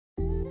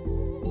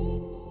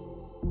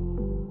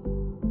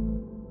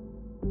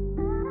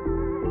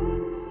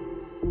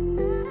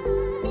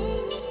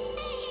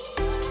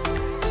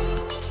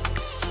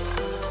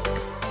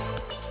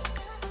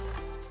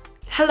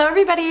Hello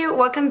everybody,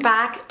 welcome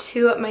back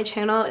to my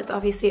channel. It's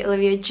obviously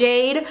Olivia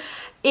Jade.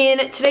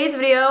 In today's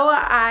video,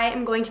 I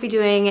am going to be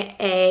doing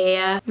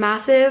a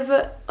massive,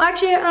 well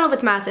actually I don't know if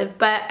it's massive,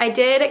 but I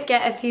did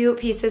get a few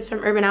pieces from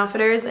Urban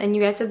Outfitters and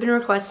you guys have been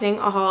requesting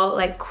a haul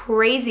like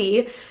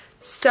crazy.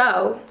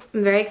 So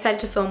I'm very excited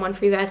to film one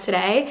for you guys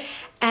today.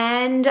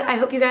 And I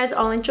hope you guys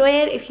all enjoy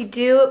it. If you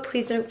do,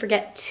 please don't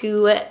forget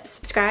to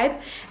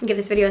subscribe and give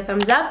this video a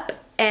thumbs up.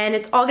 And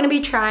it's all gonna be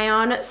try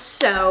on,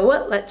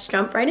 so let's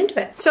jump right into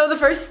it. So the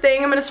first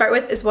thing I'm gonna start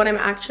with is what I'm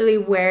actually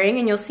wearing,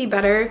 and you'll see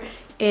better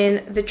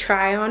in the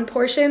try on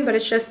portion, but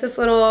it's just this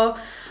little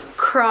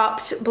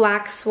cropped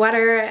black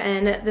sweater,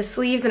 and the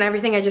sleeves and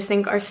everything I just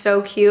think are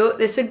so cute.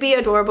 This would be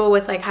adorable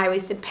with like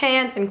high-waisted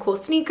pants and cool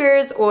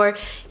sneakers, or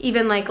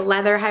even like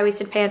leather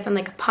high-waisted pants and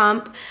like a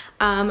pump.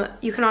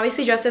 You can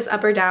obviously dress this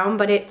up or down,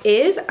 but it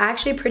is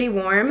actually pretty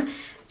warm.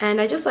 And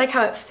I just like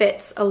how it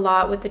fits a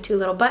lot with the two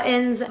little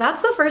buttons.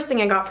 That's the first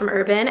thing I got from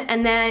Urban.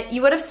 And then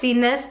you would have seen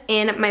this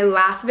in my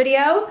last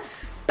video,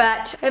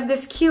 but I have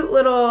this cute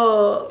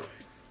little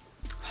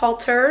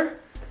halter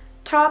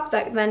top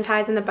that then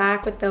ties in the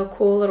back with the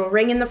cool little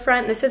ring in the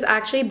front. This is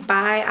actually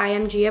by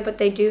IMG, but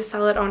they do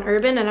sell it on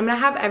Urban, and I'm gonna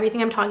have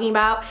everything I'm talking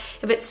about,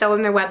 if it's still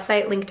on their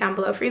website, linked down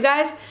below for you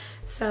guys.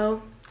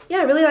 So yeah,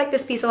 I really like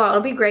this piece a lot.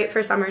 It'll be great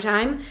for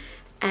summertime.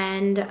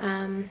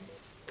 And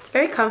it's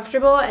very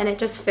comfortable and it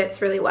just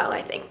fits really well,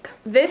 I think.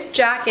 This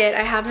jacket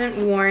I haven't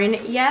worn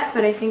yet,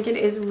 but I think it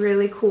is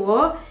really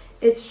cool.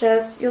 It's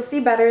just, you'll see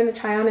better in the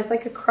try on, it's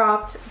like a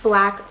cropped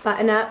black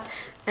button up,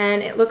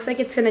 and it looks like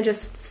it's gonna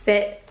just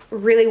fit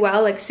really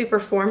well, like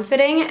super form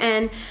fitting.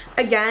 And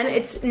again,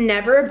 it's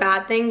never a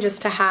bad thing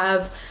just to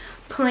have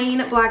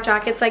plain black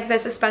jackets like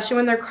this, especially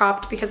when they're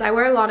cropped, because I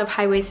wear a lot of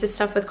high-waisted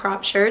stuff with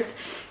cropped shirts.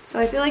 So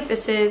I feel like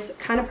this is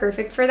kind of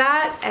perfect for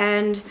that.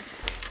 And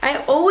I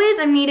always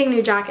am needing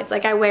new jackets.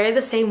 Like I wear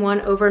the same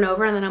one over and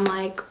over and then I'm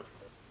like,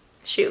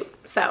 shoot.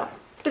 So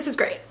this is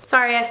great.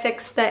 Sorry, I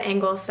fixed the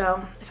angle,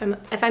 so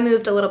if I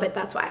moved a little bit,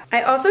 that's why.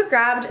 I also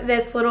grabbed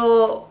this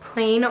little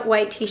plain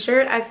white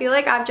t-shirt. I feel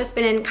like I've just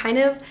been in kind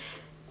of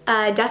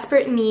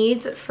desperate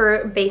needs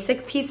for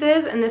basic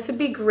pieces, and this would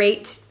be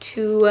great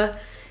to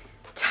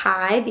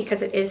tie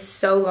because it is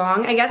so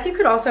long. I guess you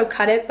could also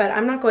cut it, but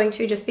I'm not going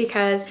to, just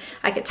because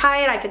I could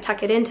tie it, I could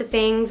tuck it into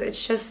things.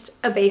 It's just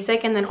a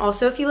basic. And then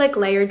also if you like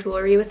layer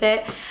jewelry with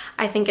it,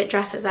 I think it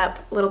dresses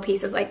up little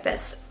pieces like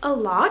this a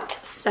lot.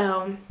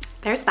 So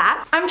there's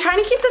that. I'm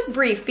trying to keep this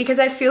brief because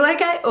I feel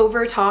like I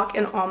over talk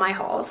in all my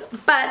hauls,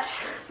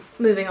 but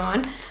moving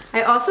on.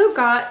 I also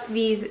got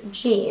these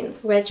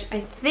jeans, which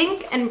I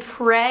think and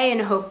pray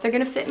and hope they're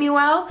gonna fit me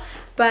well.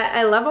 But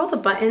I love all the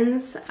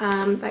buttons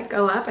that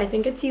go up. I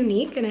think it's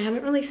unique and I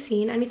haven't really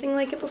seen anything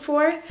like it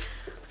before.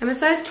 I'm a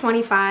size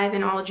 25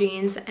 in all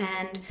jeans,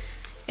 and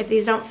if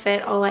these don't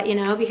fit, I'll let you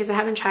know because I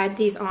haven't tried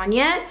these on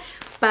yet.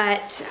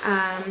 But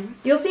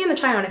you'll see in the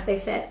try on if they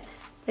fit.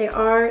 They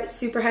are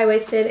super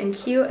high-waisted and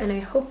cute, and I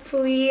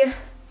hopefully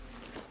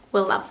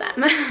will love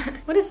them.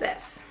 What is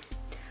this?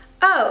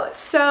 Oh,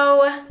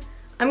 so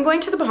I'm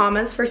going to the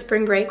Bahamas for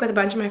spring break with a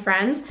bunch of my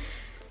friends.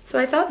 So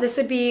I thought this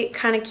would be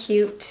kind of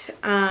cute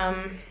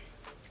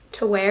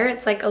to wear.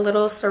 It's like a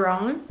little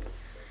sarong,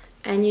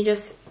 and you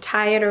just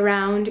tie it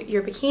around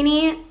your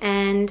bikini,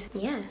 and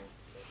yeah,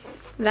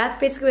 that's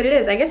basically what it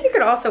is. I guess you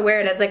could also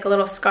wear it as like a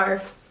little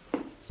scarf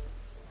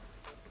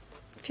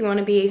if you want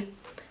to be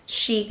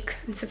chic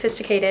and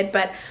sophisticated,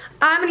 but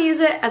I'm gonna use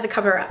it as a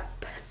cover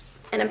up,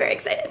 and I'm very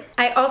excited.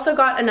 I also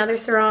got another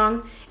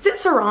sarong. Is it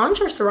sarong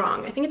or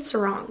sarong? I think it's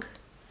sarong.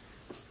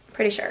 I'm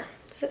pretty sure.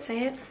 Does it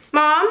say it?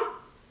 Mom?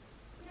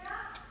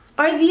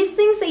 Are these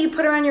things that you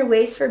put around your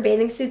waist for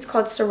bathing suits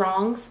called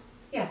sarongs?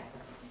 Yeah.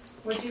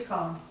 What do you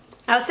call them?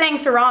 I was saying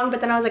sarong, but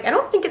then I was like, I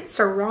don't think it's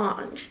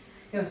sarong.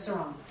 No,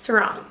 sarong.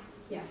 Sarong.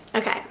 Yeah.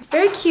 Okay.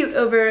 Very cute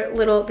over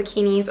little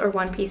bikinis or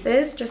one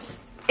pieces. Just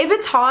if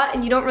it's hot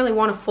and you don't really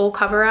want a full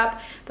cover up,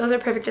 those are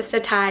perfect just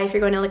to tie if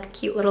you're going to like a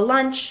cute little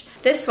lunch.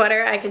 This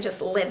sweater I could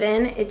just live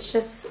in. It's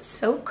just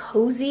so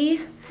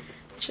cozy.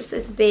 It's just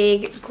this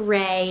big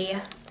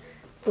gray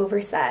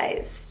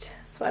oversized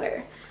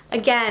sweater.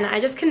 Again, I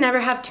just can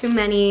never have too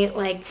many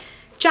like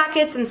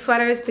jackets and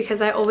sweaters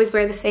because I always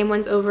wear the same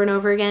ones over and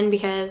over again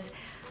because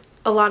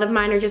a lot of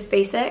mine are just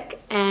basic,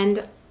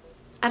 and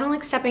I don't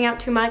like stepping out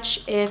too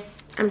much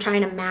if I'm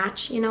trying to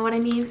match, you know what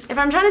I mean? If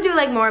I'm trying to do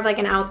like more of like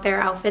an out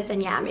there outfit,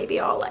 then yeah, maybe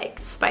I'll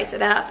like spice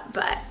it up,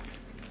 but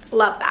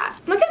love that.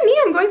 Look at me,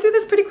 I'm going through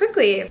this pretty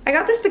quickly. I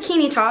got this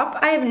bikini top.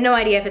 I have no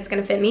idea if it's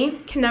gonna fit me.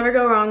 Can never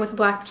go wrong with a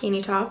black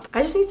bikini top.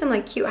 I just need some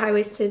like cute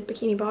high-waisted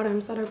bikini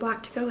bottoms that are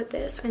black to go with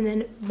this, and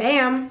then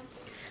bam,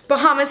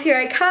 Bahamas, here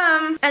I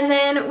come. And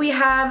then we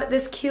have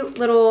this cute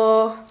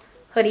little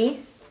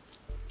hoodie.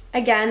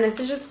 Again, this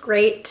is just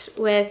great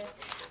with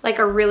like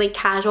a really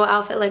casual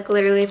outfit. Like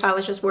literally if I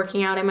was just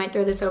working out, I might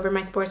throw this over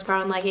my sports bra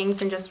and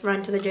leggings and just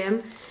run to the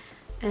gym.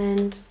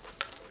 And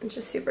it's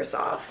just super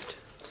soft.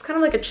 It's kind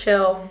of like a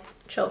chill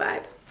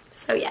vibe.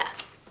 So yeah,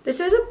 this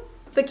is a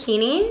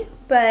bikini,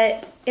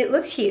 but it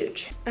looks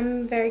huge.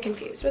 I'm very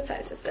confused. What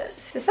size is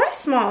this? It's a size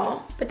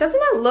small, but doesn't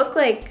that look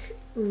like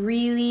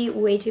really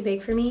way too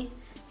big for me.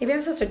 Maybe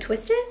I'm supposed to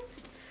twist it?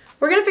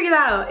 We're gonna figure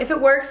that out. If it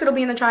works, it'll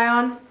be in the try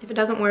on. If it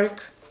doesn't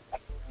work,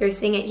 you're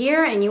seeing it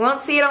here and you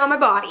won't see it on my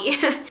body.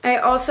 I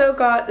also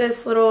got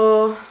this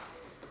little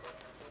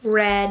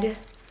red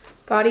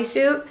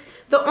bodysuit.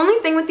 The only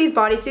thing with these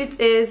bodysuits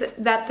is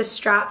that the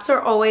straps are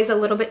always a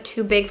little bit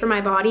too big for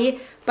my body,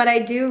 but I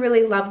do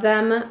really love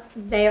them.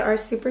 They are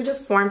super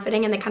just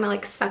form-fitting and they kind of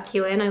like suck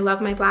you in. I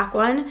love my black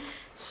one.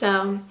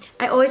 So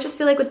I always just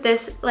feel like with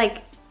this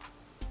like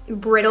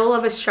brittle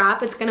of a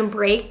strap, it's gonna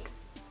break.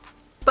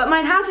 But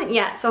mine hasn't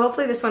yet, so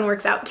hopefully this one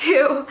works out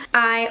too.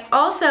 I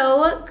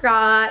also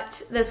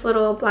got this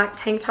little black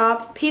tank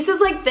top.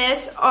 Pieces like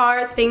this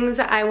are things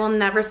that I will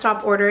never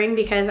stop ordering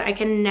because I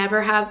can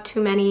never have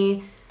too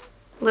many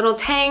little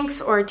tanks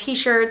or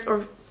t-shirts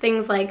or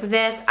things like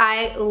this.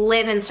 I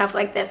live in stuff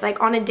like this. Like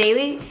on a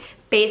daily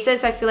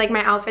basis, I feel like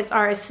my outfits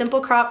are a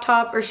simple crop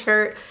top or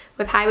shirt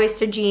with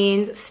high-waisted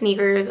jeans,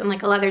 sneakers, and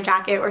like a leather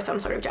jacket or some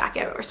sort of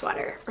jacket or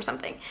sweater or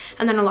something.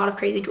 And then a lot of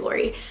crazy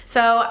jewelry.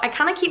 So I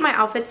kind of keep my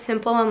outfits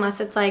simple unless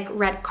it's like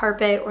red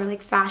carpet or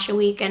like fashion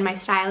week and my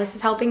stylist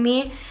is helping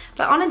me.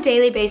 But on a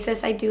daily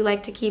basis, I do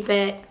like to keep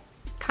it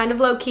kind of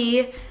low-key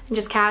and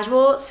just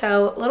casual.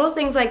 So little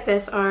things like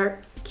this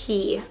are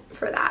key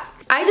for that.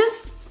 I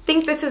just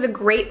think this is a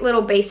great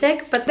little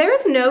basic, but there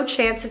is no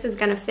chance this is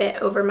gonna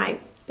fit over my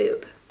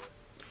boobs.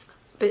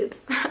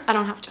 I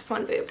don't have just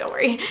one boob, don't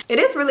worry. It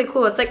is really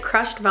cool. It's like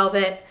crushed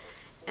velvet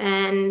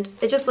and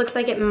it just looks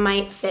like it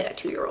might fit a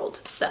 2-year-old.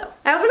 So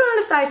I also got in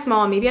a size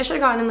small. Maybe I should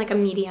have gotten in like a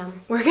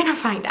medium. We're gonna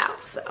find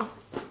out, so.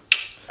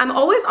 I'm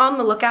always on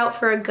the lookout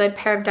for a good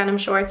pair of denim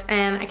shorts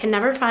and I can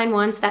never find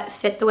ones that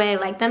fit the way I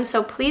like them.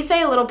 So please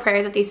say a little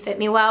prayer that these fit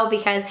me well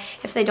because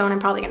if they don't, I'm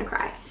probably gonna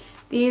cry.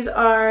 These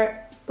are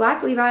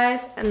black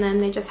Levi's and then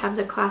they just have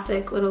the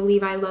classic little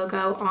Levi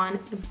logo on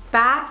the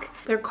back.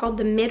 They're called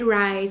the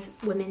mid-rise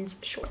women's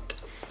short.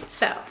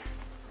 So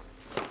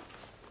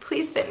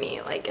please fit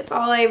me. Like it's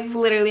all I've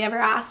literally ever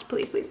asked.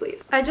 Please, please,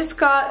 please. I just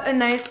got a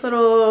nice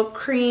little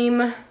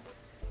cream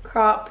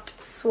cropped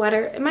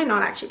sweater. It might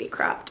not actually be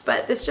cropped,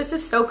 but this just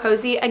is so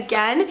cozy.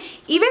 Again,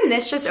 even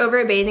this just over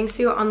a bathing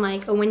suit on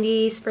like a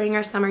windy spring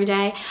or summer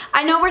day.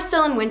 I know we're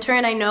still in winter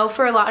and I know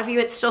for a lot of you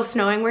it's still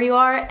snowing where you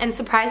are, and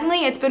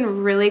surprisingly it's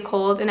been really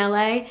cold in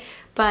LA,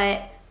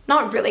 but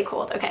not really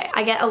cold, okay.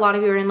 I get a lot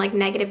of you are in like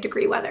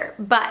 -degree weather,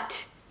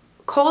 but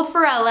cold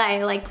for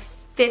LA, like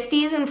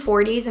 50s and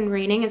 40s and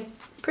raining is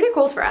pretty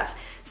cold for us.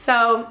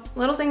 So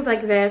little things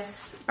like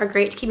this are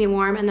great to keep me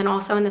warm, and then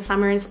also in the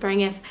summer and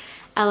spring if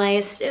LA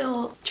is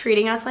still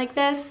treating us like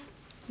this,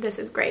 this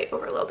is great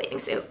over a little bathing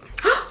suit.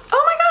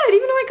 Oh my god, I didn't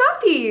even know I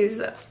got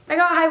these. I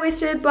got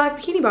high-waisted black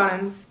bikini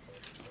bottoms.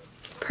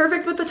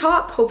 Perfect with the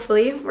top,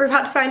 hopefully. We're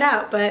about to find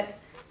out, but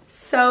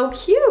so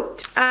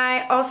cute.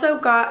 I also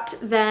got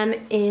them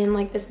in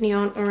like this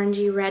neon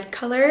orangey red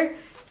color.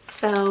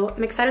 So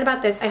I'm excited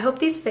about this. I hope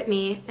these fit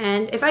me,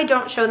 and if I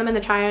don't show them in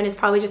the try-on, it's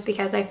probably just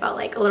because I felt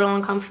like a little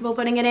uncomfortable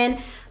putting it in,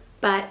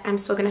 but I'm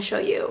still gonna show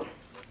you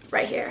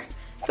right here.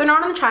 If they're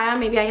not on the try-on,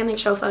 maybe I can like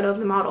show a photo of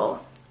the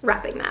model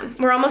wrapping them.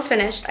 We're almost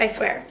finished, I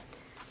swear.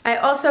 I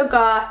also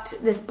got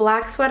this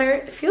black sweater.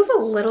 It feels a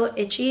little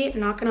itchy,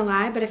 not gonna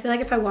lie, but I feel like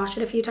if I wash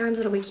it a few times,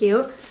 it'll be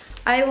cute.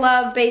 I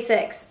love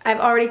basics. I've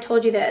already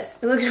told you this.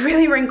 It looks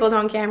really wrinkled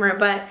on camera,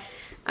 but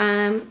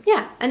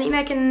yeah, I think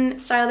I can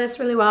style this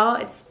really well.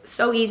 It's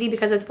so easy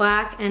because it's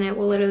black and it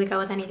will literally go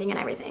with anything and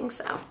everything,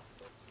 so.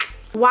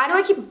 Why do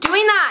I keep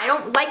doing that? I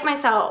don't like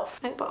myself.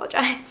 I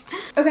apologize.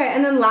 Okay,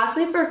 and then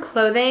lastly for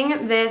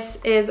clothing, this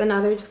is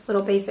another just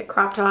little basic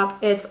crop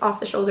top. It's off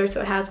the shoulder, so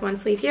it has one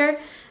sleeve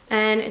here,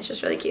 and it's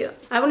just really cute.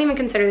 I wouldn't even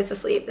consider this a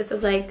sleeve. This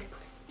is like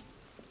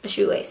a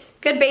shoelace.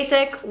 Good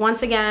basic,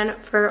 once again,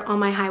 for all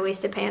my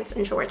high-waisted pants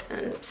and shorts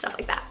and stuff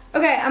like that.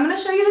 Okay, I'm gonna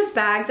show you this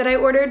bag that I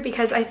ordered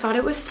because I thought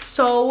it was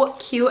so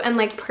cute and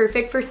like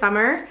perfect for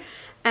summer.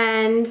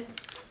 And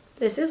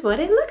this is what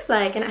it looks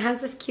like. And it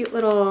has this cute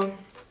little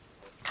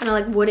kind of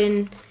like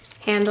wooden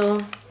handle.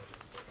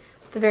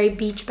 The very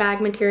beach bag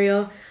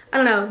material. I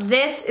don't know,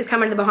 this is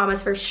coming to the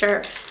Bahamas for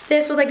sure.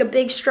 This with like a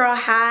big straw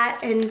hat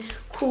and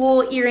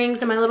cool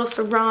earrings and my little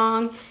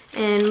sarong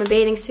and my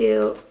bathing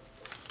suit.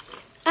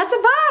 That's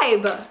a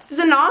vibe, is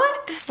it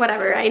not?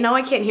 Whatever, I know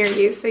I can't hear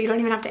you, so you don't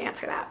even have to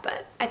answer that,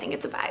 but I think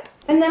it's a vibe.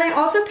 And then I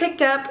also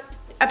picked up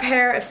a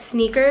pair of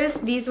sneakers.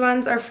 These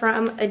ones are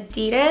from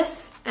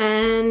Adidas,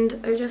 and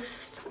they're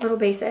just little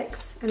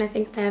basics, and I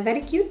think they're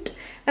very cute.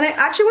 And I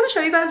actually want to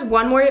show you guys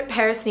one more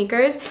pair of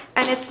sneakers,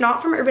 and it's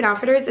not from Urban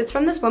Outfitters, it's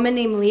from this woman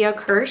named Leah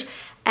Kirsch,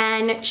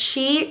 and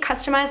she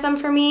customized them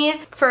for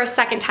me for a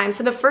second time.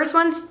 So the first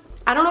ones,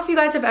 I don't know if you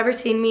guys have ever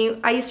seen me,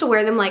 I used to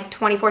wear them like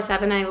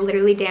 24/7, and I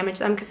literally damaged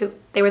them because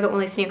they were the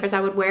only sneakers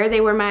I would wear.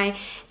 They were my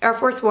Air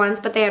Force Ones,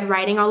 but they had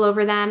writing all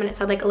over them, and it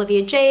said like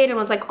Olivia Jade, and it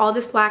was like all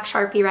this black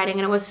Sharpie writing,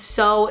 and it was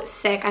so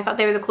sick. I thought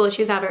they were the coolest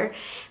shoes ever.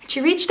 And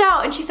she reached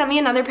out and she sent me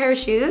another pair of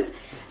shoes,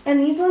 and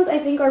these ones I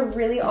think are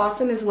really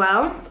awesome as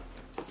well.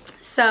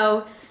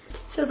 So it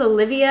says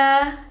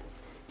Olivia,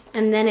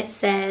 and then it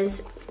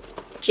says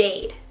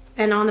Jade,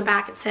 and on the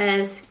back it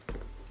says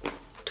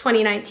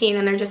 2019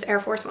 and they're just Air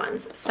Force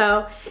Ones.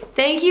 So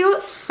thank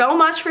you so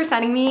much for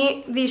sending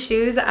me these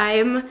shoes.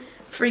 I'm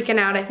freaking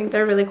out. I think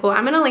they're really cool.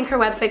 I'm gonna link her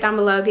website down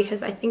below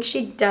because I think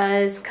she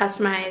does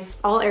customize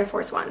all Air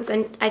Force Ones,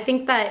 and I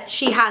think that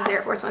she has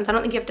Air Force Ones. I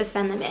don't think you have to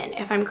send them in,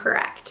 if I'm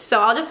correct.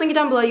 So I'll just link it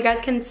down below. You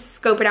guys can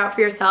scope it out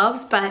for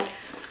yourselves, but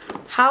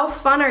how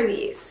fun are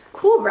these?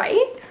 Cool,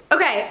 right?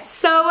 Okay,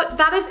 so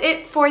that is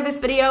it for this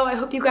video. I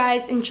hope you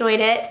guys enjoyed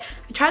it.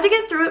 I tried to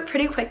get through it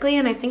pretty quickly,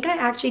 and I think I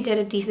actually did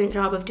a decent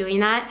job of doing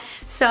that.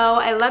 So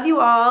I love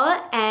you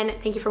all, and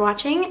thank you for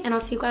watching, and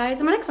I'll see you guys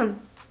in my next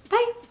one.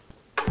 Bye.